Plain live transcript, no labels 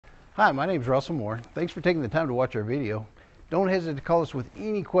Hi, my name is Russell Moore. Thanks for taking the time to watch our video. Don't hesitate to call us with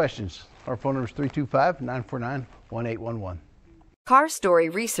any questions. Our phone number is 325-949-1811. Car Story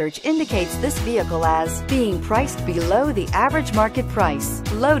research indicates this vehicle as being priced below the average market price,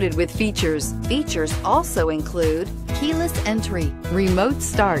 loaded with features. Features also include keyless entry, remote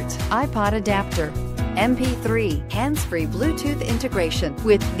start, iPod adapter, MP3, hands-free Bluetooth integration.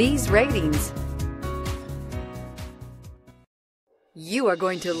 With these ratings, you are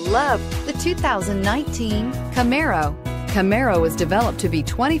going to love the 2019 Camaro. Camaro is developed to be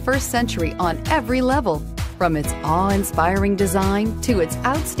 21st century on every level, from its awe-inspiring design to its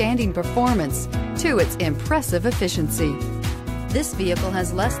outstanding performance to its impressive efficiency. This vehicle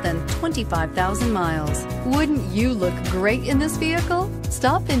has less than 25,000 miles. Wouldn't you look great in this vehicle?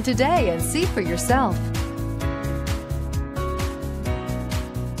 Stop in today and see for yourself.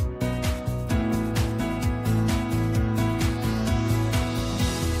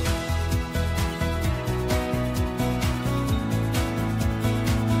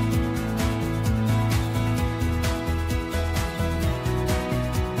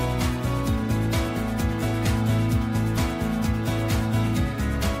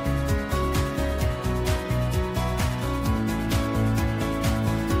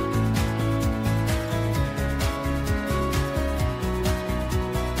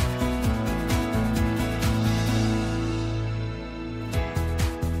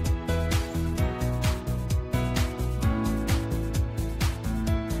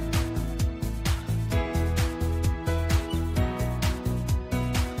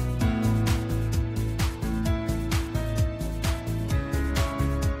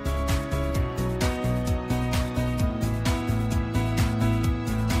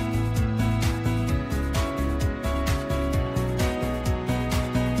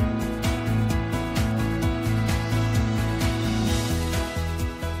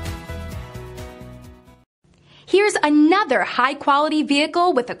 Here's another high-quality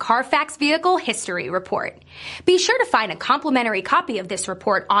vehicle with a Carfax Vehicle History Report. Be sure to find a complimentary copy of this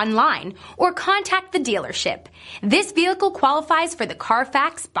report online or contact the dealership. This vehicle qualifies for the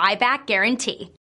Carfax Buyback Guarantee.